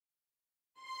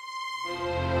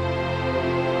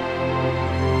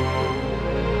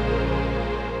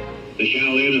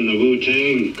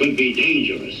Wu-Tang could be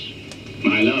dangerous.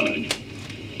 My lord,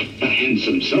 a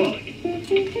handsome sword.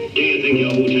 Do you think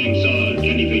your Wu-Tang sword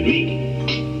can defeat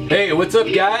me? Hey, what's up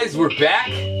guys? We're back.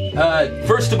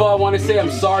 First of all, I want to say I'm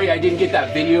sorry I didn't get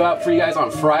that video out for you guys on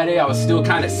Friday. I was still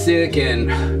kind of sick and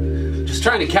just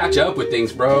trying to catch up with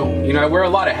things, bro. You know, I wear a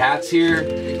lot of hats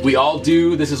here. We all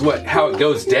do. This is how it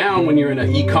goes down when you're in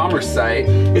an e-commerce site.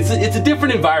 It's a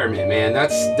different environment, man.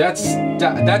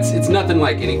 It's nothing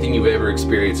like anything you've ever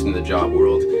experienced in the job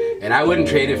world, and I wouldn't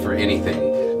trade it for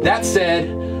anything. That said,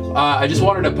 I just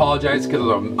wanted to apologize because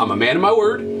I'm a man of my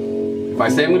word. If I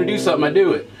say I'm going to do something, I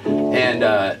do it. And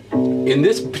in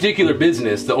this particular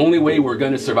business, the only way we're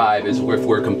going to survive is if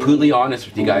we're completely honest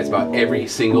with you guys about every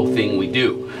single thing we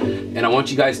do. And I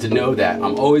want you guys to know that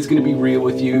I'm always going to be real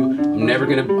with you. I'm never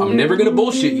gonna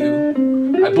bullshit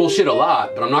you. I bullshit a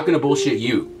lot, but I'm not going to bullshit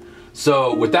you.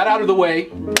 So with that out of the way,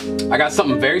 I got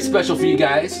something very special for you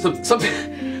guys.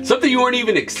 Something you weren't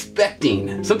even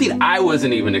expecting. Something I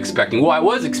wasn't even expecting. Well, I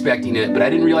was expecting it, but I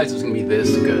didn't realize it was going to be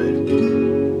this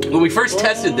good. When we first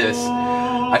tested this,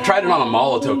 I tried it on a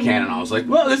Molotov can and I was like,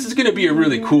 well, this is going to be a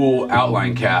really cool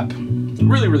outline cap.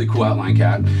 Really cool outline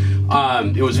cap.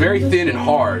 It was very thin and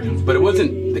hard, but it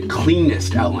wasn't the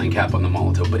cleanest outline cap on the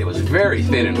Molotov, but it was very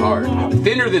thin and hard.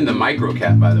 Thinner than the micro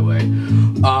cap, by the way.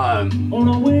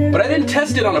 But I didn't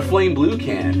test it on a flame blue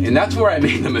can, and that's where I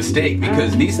made the mistake,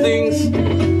 because these things,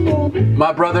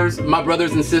 my brothers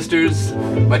and sisters,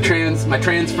 my trans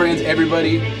friends,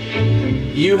 everybody,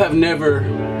 you have never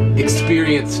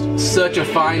experienced such a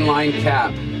fine line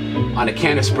cap on a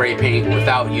can of spray paint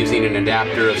without using an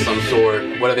adapter of some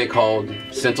sort. What are they called?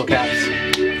 Stencil caps?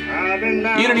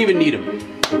 You don't even need them.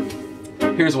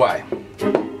 Here's why.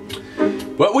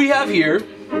 What we have here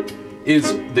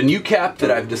is the new cap that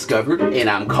I've discovered, and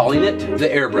I'm calling it the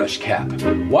Airbrush cap.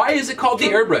 Why is it called the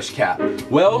Airbrush cap?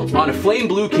 Well, on a flame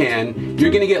blue can,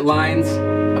 you're gonna get lines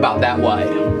about that wide.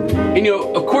 And you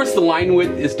know, of course the line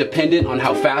width is dependent on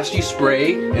how fast you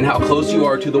spray and how close you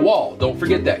are to the wall. Don't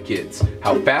forget that, kids.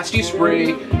 How fast you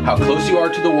spray, how close you are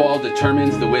to the wall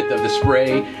determines the width of the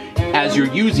spray as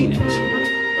you're using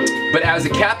it. But as a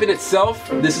cap in itself,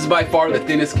 this is by far the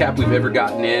thinnest cap we've ever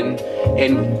gotten in.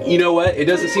 And you know what? It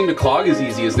doesn't seem to clog as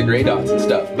easy as the gray dots and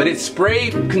stuff. But its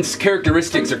spray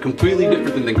characteristics are completely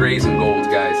different than the grays and golds,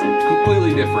 guys.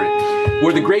 Completely different.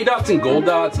 Where the gray dots and gold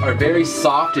dots are very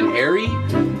soft and airy,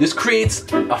 this creates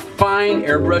a fine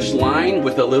airbrush line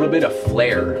with a little bit of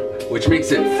flair, which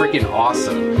makes it freaking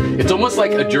awesome. It's almost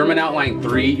like a German Outline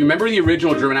 3. You remember the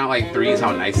original German Outline 3s,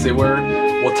 how nice they were?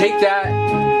 Well, take that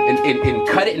and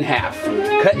cut it in half.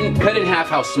 Cut in half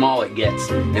how small it gets.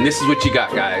 And this is what you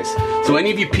got, guys. So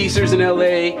any of you piecers in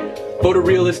LA,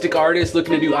 photorealistic artists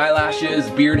looking to do eyelashes,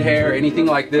 beard hair, anything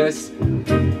like this,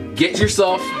 get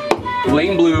yourself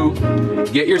flame blue,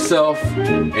 get yourself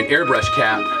an airbrush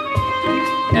cap,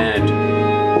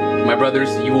 and my brothers,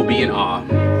 you will be in awe.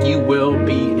 You will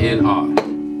be in awe.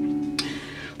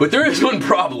 But there is one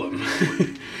problem.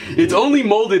 It's only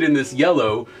molded in this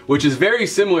yellow, which is very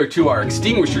similar to our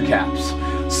extinguisher caps.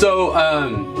 So,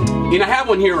 and I have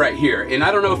one here right here, and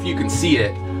I don't know if you can see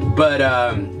it, but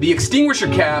the extinguisher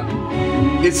cap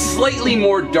is slightly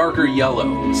more darker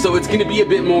yellow. So it's gonna be a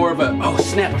bit more of a, oh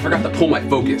snap, I forgot to pull my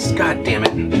focus. God damn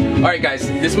it. All right guys,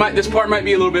 this part might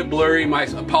be a little bit blurry. My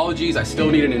apologies, I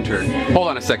still need an intern. Hold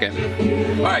on a second.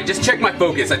 All right, just check my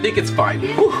focus. I think it's fine.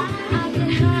 Whew.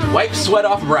 Wipe sweat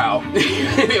off brow.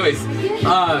 Anyways,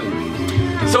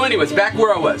 so anyways, back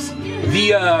where I was.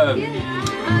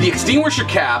 The extinguisher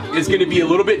cap is going to be a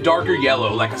little bit darker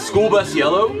yellow, like a school bus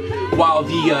yellow, while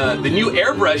the new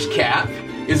airbrush cap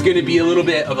is going to be a little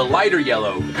bit of a lighter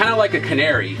yellow, kind of like a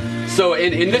canary. So,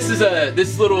 and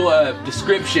this little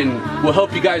description will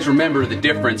help you guys remember the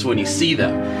difference when you see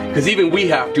them, because even we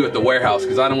have to at the warehouse,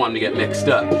 because I don't want them to get mixed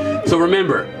up. So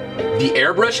remember, the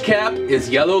airbrush cap is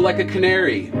yellow like a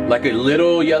canary, like a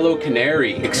little yellow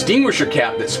canary. Extinguisher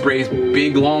cap that sprays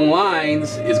big long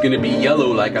lines is gonna be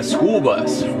yellow like a school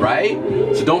bus, right?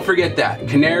 So don't forget that.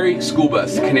 Canary, school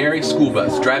bus, canary, school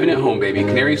bus. Driving it home, baby.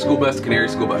 Canary, school bus, canary,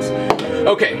 school bus.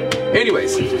 Okay,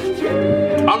 anyways,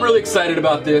 I'm really excited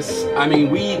about this. I mean,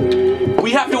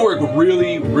 we have to work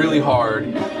really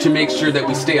hard to make sure that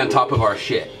we stay on top of our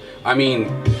shit. I mean,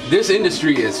 this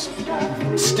industry is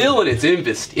still in its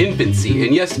infancy,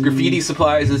 and yes, graffiti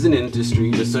supplies is an industry,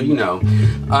 just so you know.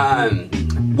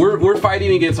 We're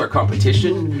fighting against our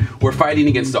competition. We're fighting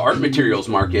against the art materials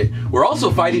market. We're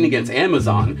also fighting against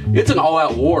Amazon. It's an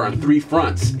all-out war on 3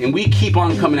 fronts, and we keep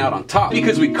on coming out on top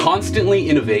because we constantly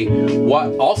innovate.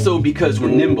 Also because we're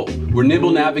nimble. We're nimble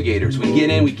navigators. We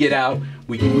get in, we get out.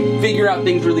 We figure out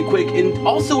things really quick, and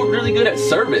also we're really good at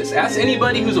service. Ask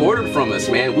anybody who's ordered from us,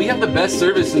 man. We have the best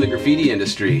service in the graffiti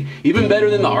industry, even better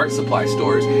than the art supply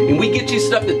stores, and we get you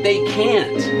stuff that they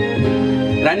can't.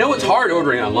 And I know it's hard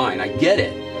ordering online, I get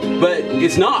it, but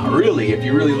it's not really if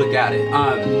you really look at it.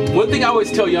 One thing I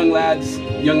always tell young lads,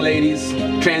 young ladies,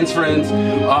 trans friends,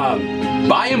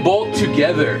 buy in bulk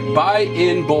together. Buy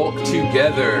in bulk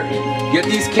together. Get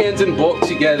these cans in bulk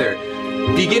together.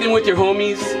 If you get in with your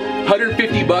homies,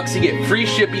 150 bucks, you get free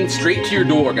shipping straight to your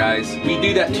door, guys. We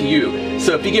do that to you.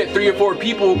 So if you get 3 or 4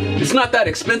 people, it's not that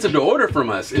expensive to order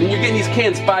from us. And you're getting these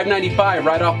cans $5.95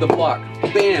 right off the block.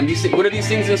 Bam, what are these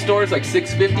things in stores, like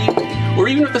 $6.50? Or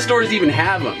even if the stores even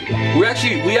have them. We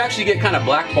actually get kind of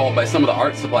blackballed by some of the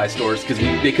art supply stores because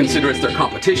they consider us their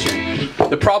competition.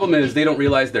 The problem is they don't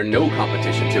realize they're no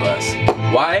competition to us.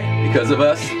 Why? Because of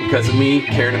us, because of me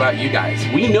caring about you guys.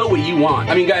 We know what you want.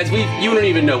 I mean, guys, you don't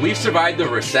even know. We've survived the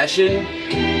recession,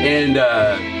 and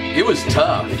it was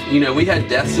tough. You know, we had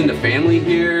deaths in the family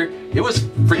here. It was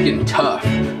freaking tough.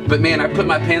 But man, I put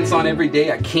my pants on every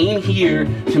day. I came here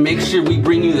to make sure we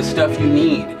bring you the stuff you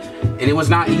need. And it was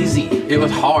not easy. It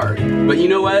was hard. But you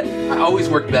know what? I always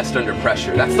work best under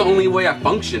pressure. That's the only way I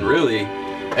function, really.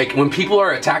 Like, when people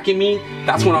are attacking me,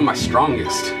 that's when I'm my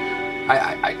strongest.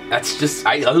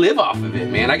 I live off of it,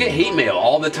 man. I get hate mail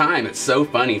all the time. It's so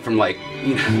funny from, like,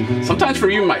 you know, sometimes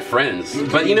from even my friends.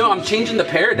 But you know, I'm changing the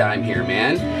paradigm here,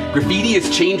 man. Graffiti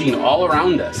is changing all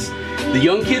around us. The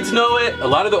young kids know it. A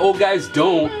lot of the old guys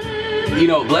don't. You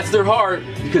know, bless their heart,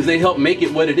 because they help make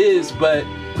it what it is, but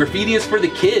graffiti is for the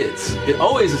kids. It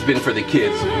always has been for the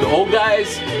kids. The old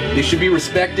guys, they should be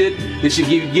respected. They should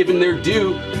be given their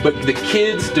due, but the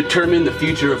kids determine the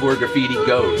future of where graffiti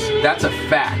goes. That's a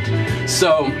fact.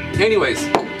 So, anyways,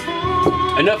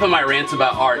 enough of my rants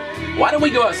about art. Why don't we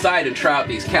go outside and try out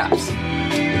these caps?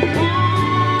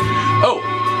 Oh,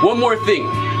 one more thing.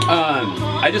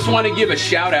 I just want to give a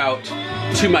shout out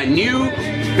to my new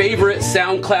favorite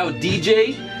SoundCloud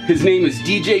DJ. His name is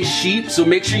DJ Sheep, so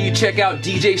make sure you check out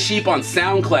DJ Sheep on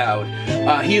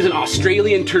SoundCloud. He is an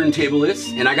Australian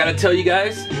turntablist, and I gotta tell you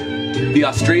guys, the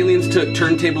Australians took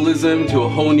turntablism to a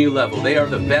whole new level. They are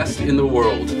the best in the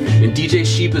world, and DJ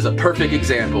Sheep is a perfect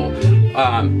example.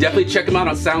 Definitely check him out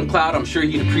on SoundCloud. I'm sure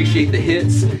he'd appreciate the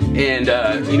hits, and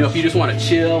you know, if you just want to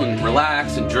chill and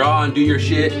relax and draw and do your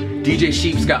shit, DJ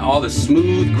Sheep's got all the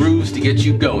smooth grooves to get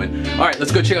you going. All right,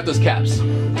 let's go check out those caps.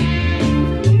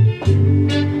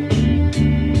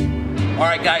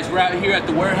 Alright guys, we're out here at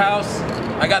the warehouse.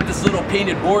 I got this little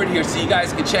painted board here so you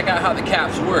guys can check out how the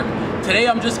caps work. Today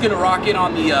I'm just gonna rock in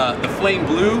on the flame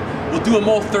blue. We'll do a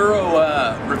more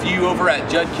thorough review over at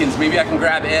Judkins. Maybe I can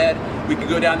grab Ed. We could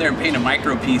go down there and paint a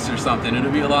micro piece or something.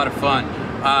 It'll be a lot of fun.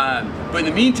 But in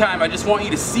the meantime, I just want you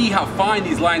to see how fine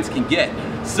these lines can get.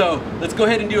 So let's go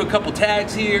ahead and do a couple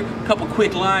tags here, a couple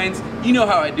quick lines. You know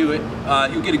how I do it.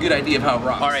 You'll get a good idea of how it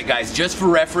rocks. Alright guys, just for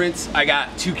reference, I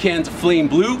got 2 cans of flame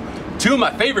blue. 2 of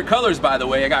my favorite colors, by the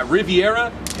way. I got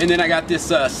Riviera, and then I got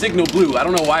this Signal Blue. I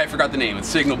don't know why I forgot the name. It's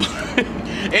Signal Blue.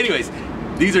 Anyways,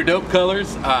 these are dope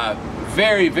colors.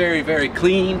 Very, very, very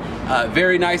clean.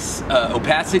 Very nice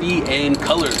opacity and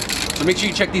color. So make sure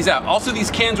you check these out. Also, these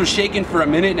cans were shaken for 1.5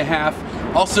 minutes.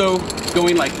 Also,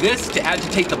 going like this to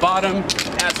agitate the bottom,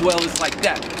 as well as like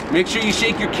that. Make sure you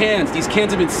shake your cans. These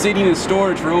cans have been sitting in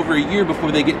storage for over a year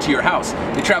before they get to your house.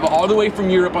 They travel all the way from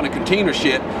Europe on a container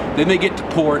ship, then they get to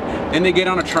port, then they get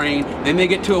on a train, then they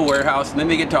get to a warehouse, and then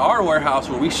they get to our warehouse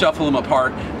where we shuffle them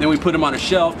apart, then we put them on a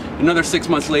shelf. Another 6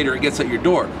 months later, it gets at your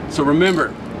door. So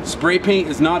remember, spray paint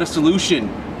is not a solution.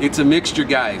 It's a mixture,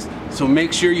 guys. So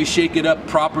make sure you shake it up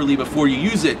properly before you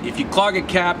use it. If you clog a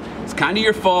cap, it's kind of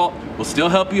your fault. We'll still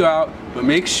help you out, but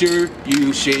make sure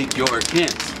you shake your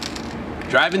cans.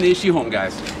 Driving the issue home,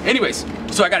 guys. Anyways,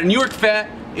 so I got a New York Fat,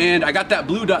 and I got that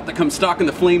blue dot that comes stock in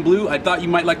the flame blue. I thought you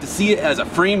might like to see it as a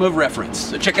frame of reference.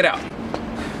 So check it out.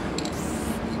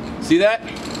 See that?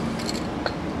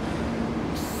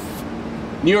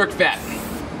 New York Fat.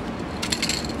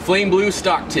 Flame blue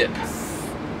stock tip.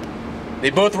 They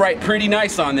both write pretty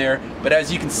nice on there, but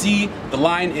as you can see, the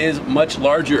line is much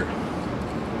larger.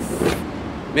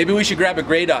 Maybe we should grab a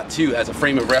gray dot too as a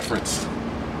frame of reference.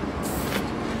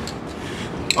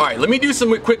 All right, let me do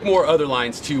some quick more other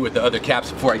lines too with the other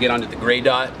caps before I get onto the gray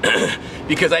dot.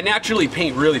 Because I naturally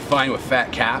paint really fine with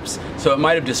fat caps, so it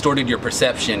might have distorted your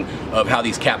perception of how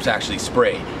these caps actually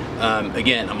spray.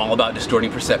 Again, I'm all about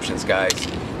distorting perceptions, guys.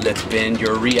 Let's bend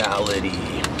your reality.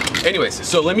 Anyways,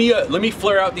 so let me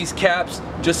flare out these caps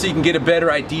just so you can get a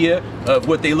better idea of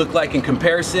what they look like in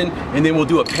comparison, and then we'll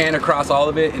do a pan across all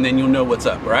of it, and then you'll know what's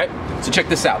up, all right? So check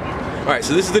this out. All right,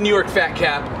 so this is the New York Fat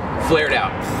cap flared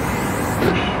out.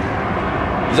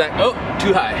 Is that, oh,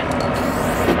 too high.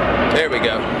 There we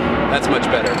go. That's much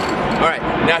better. All right,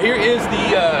 now here is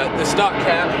the stock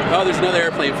cap. Oh, there's another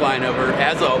airplane flying over,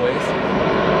 as always.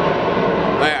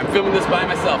 All right, I'm filming this by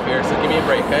myself here, so give me a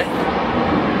break, okay?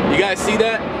 You guys see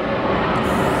that?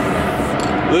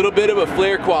 A little bit of a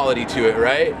flare quality to it,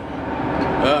 right?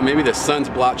 Maybe the sun's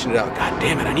blotching it out. God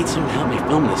damn it, I need someone to help me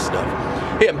film this stuff.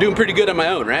 Hey, I'm doing pretty good on my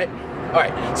own, right? All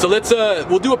right, so let's,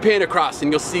 we'll do a pan across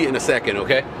and you'll see it in a second,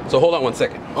 okay? So hold on one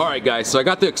second. All right, guys, so I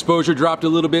got the exposure dropped a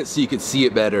little bit so you can see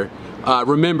it better.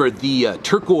 Remember, the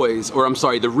turquoise, or I'm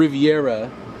sorry, the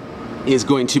Riviera is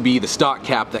going to be the stock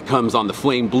cap that comes on the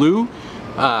flame blue.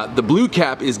 The blue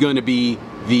cap is going to be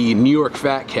the New York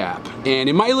Fat Cap, and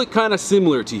it might look kind of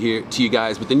similar to you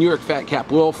guys, but the New York Fat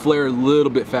Cap will flare a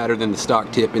little bit fatter than the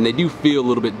stock tip, and they do feel a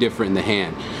little bit different in the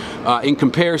hand. In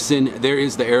comparison, there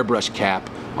is the airbrush cap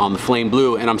on the flame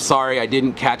blue, and I'm sorry I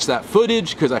didn't catch that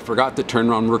footage because I forgot to turn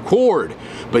on record,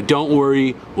 but don't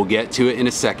worry, we'll get to it in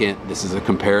a second. This is a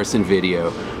comparison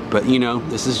video, but you know,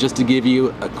 this is just to give you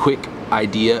a quick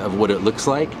idea of what it looks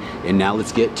like. And now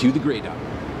let's get to the gray dot.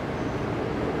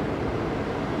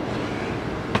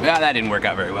 Yeah, that didn't work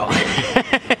out very well.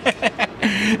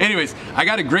 Anyways, I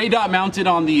got a gray dot mounted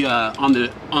on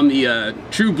the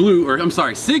true blue, or I'm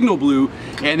sorry, signal blue,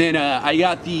 and then I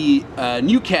got the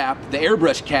new cap, the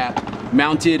airbrush cap,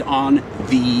 mounted on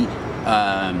the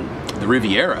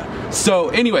Riviera. So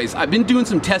anyways, I've been doing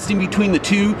some testing between the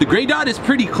two. The gray dot is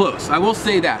pretty close, I will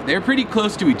say that. They're pretty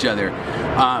close to each other,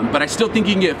 but I still think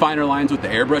you can get finer lines with the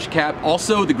airbrush cap.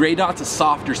 Also, the gray dot's a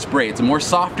softer spray. It's a more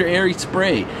softer, airy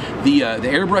spray. The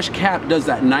airbrush cap does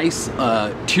that nice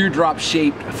teardrop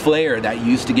shaped flare that you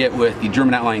used to get with the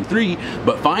German Outline 3,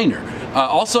 but finer.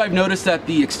 Also, I've noticed that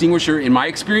the extinguisher, in my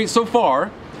experience so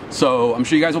far, so I'm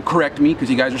sure you guys will correct me because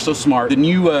you guys are so smart, the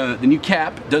new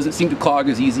cap doesn't seem to clog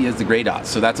as easy as the gray dots,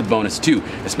 so that's a bonus too,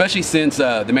 especially since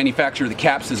the manufacturer of the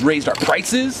caps has raised our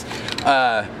prices.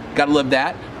 Gotta love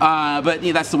that. But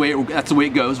yeah, that's the way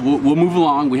it goes. We'll move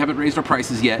along. We haven't raised our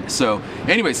prices yet. So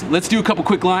anyways, let's do a couple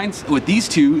quick lines with these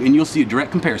two and you'll see a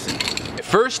direct comparison.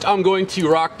 First, I'm going to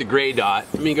rock the gray dot.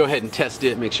 Let me go ahead and test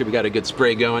it, make sure we got a good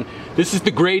spray going. This is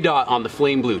the gray dot on the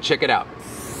flame blue. Check it out.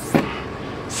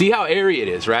 See how airy it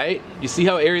is, right? You see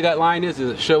how airy that line is?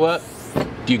 Does it show up?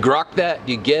 Do you grok that?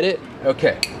 Do you get it?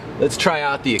 Okay, let's try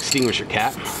out the extinguisher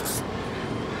cap.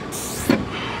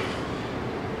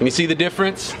 Can you see the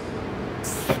difference?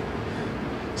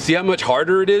 See how much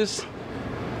harder it is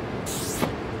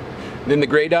than the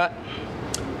gray dot?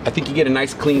 I think you get a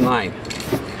nice clean line.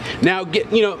 Now,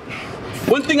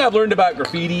 one thing I've learned about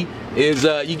graffiti is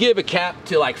you give a cap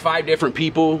to like 5 different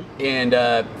people and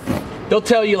they'll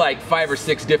tell you like 5 or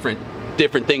 6 different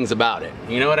things about it.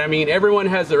 You know what I mean? Everyone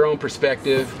has their own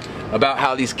perspective about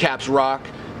how these caps rock.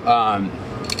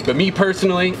 But me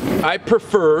personally, I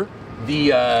prefer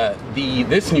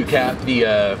this new cap, the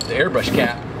airbrush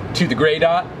cap, to the gray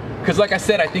dot, because like I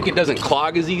said, I think it doesn't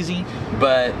clog as easy.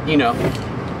 But you know,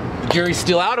 the jury's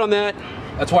still out on that.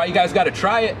 That's why you guys got to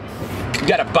try it. You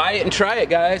got to buy it and try it,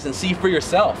 guys, and see for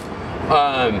yourself.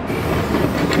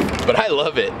 But I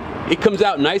love it. It comes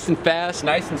out nice and fast,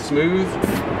 nice and smooth,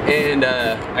 and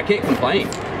I can't complain.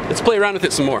 Let's play around with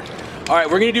it some more. All right,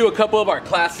 we're gonna do a couple of our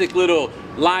classic little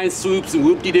line swoops and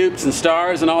whoop-de-doops and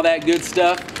stars and all that good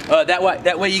stuff.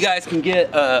 That way you guys can get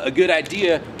a good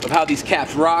idea of how these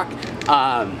caps rock.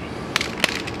 I'm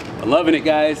loving it,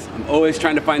 guys. I'm always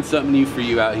trying to find something new for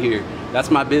you out here. That's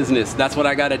my business. That's what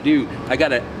I gotta do. I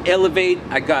gotta elevate,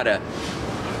 I gotta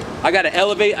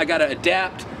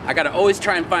adapt. I gotta always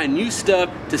try and find new stuff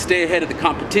to stay ahead of the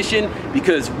competition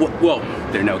because, well,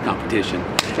 there's no competition.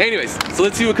 Anyways, so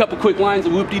let's do a couple quick lines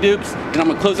of whoop-de-doops and I'm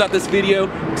gonna close out this video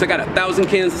because I got 1,000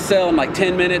 cans to sell in like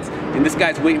 10 minutes and this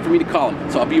guy's waiting for me to call him.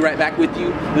 So I'll be right back with you.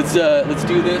 Let's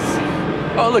do this.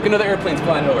 Oh, look, another airplane's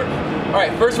flying over. All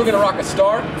right, first we're gonna rock a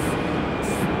star.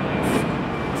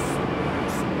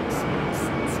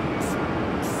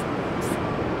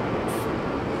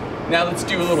 Now let's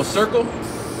do a little circle.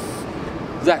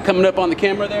 Is that coming up on the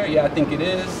camera there? Yeah, I think it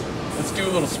is. Let's do a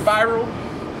little spiral.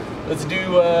 Let's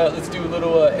do a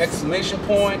little exclamation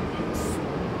point.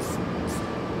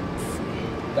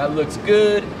 That looks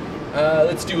good.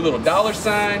 Let's do a little dollar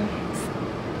sign.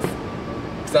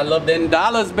 Cause I love them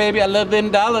dollars, baby. I love them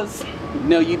dollars. You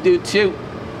know you do too.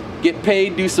 Get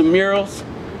paid, do some murals.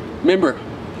 Remember,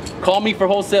 call me for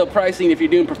wholesale pricing if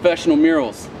you're doing professional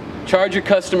murals. Charge your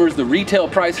customers the retail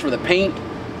price for the paint,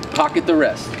 pocket the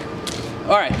rest.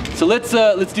 All right, so let's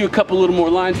do a couple little more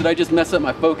lines. Did I just mess up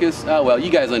my focus? Well, you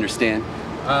guys understand.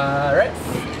 All right,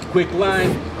 quick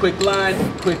line, quick line,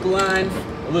 quick line.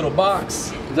 a little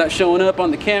box. Is that showing up on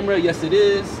the camera? Yes, it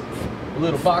is. A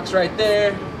little box right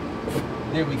there.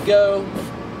 There we go.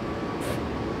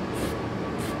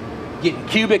 Getting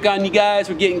cubic on you guys.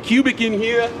 We're getting cubic in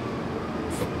here.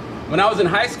 When I was in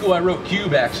high school, I wrote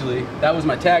Cube, actually. That was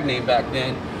my tag name back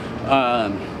then.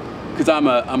 Because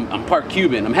I'm part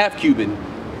Cuban. I'm half Cuban.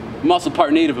 I'm also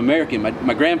part Native American.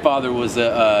 My grandfather was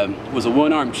a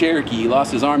one-armed Cherokee. He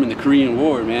lost his arm in the Korean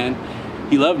War, man.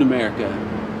 He loved America.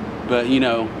 But, you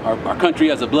know, our country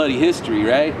has a bloody history,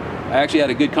 right? I actually had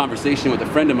a good conversation with a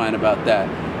friend of mine about that.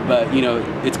 But, you know,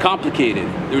 it's complicated.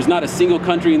 There's not a single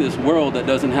country in this world that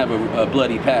doesn't have a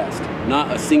bloody past.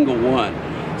 Not a single one.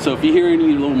 So if you hear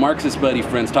any little Marxist buddy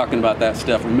friends talking about that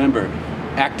stuff, remember,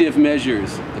 active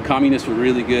measures. The communists were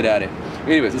really good at it.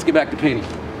 Anyways, let's get back to painting.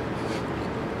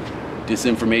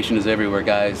 Disinformation is everywhere,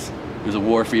 guys. There's a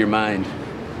war for your mind.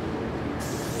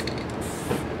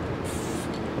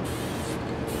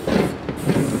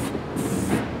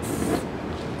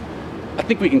 I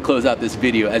think we can close out this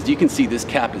video. As you can see, this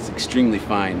cap is extremely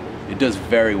fine. It does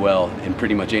very well in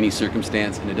pretty much any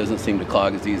circumstance, and it doesn't seem to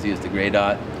clog as easy as the gray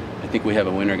dot. I think we have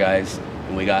a winner, guys,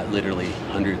 and we got literally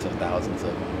hundreds of thousands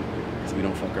of them, because we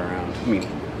don't fuck around. I mean,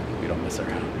 we don't mess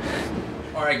around.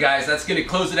 All right, guys, that's gonna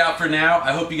close it out for now.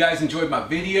 I hope you guys enjoyed my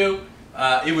video.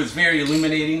 It was very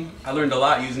illuminating. I learned a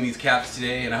lot using these caps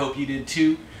today, and I hope you did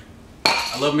too.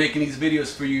 I love making these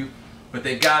videos for you, but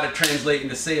they gotta translate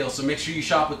into sales, so make sure you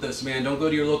shop with us, man. Don't go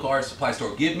to your local art supply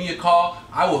store. Give me a call.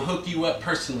 I will hook you up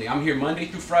personally. I'm here Monday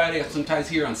through Friday. I'm sometimes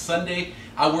here on Sunday.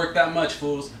 I work that much,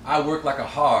 fools. I work like a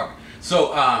hog.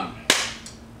 So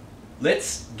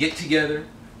let's get together.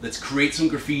 Let's create some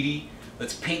graffiti.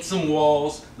 Let's paint some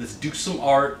walls. Let's do some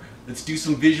art. Let's do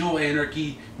some visual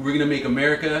anarchy. We're gonna make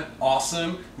America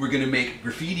awesome. We're gonna make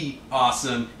graffiti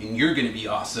awesome, and you're gonna be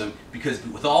awesome, because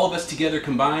with all of us together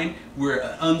combined, we're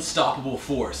an unstoppable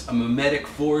force, a mimetic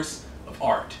force of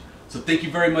art. So thank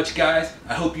you very much, guys.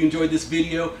 I hope you enjoyed this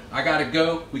video. I gotta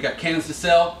go. We got cans to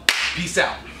sell. Peace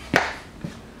out.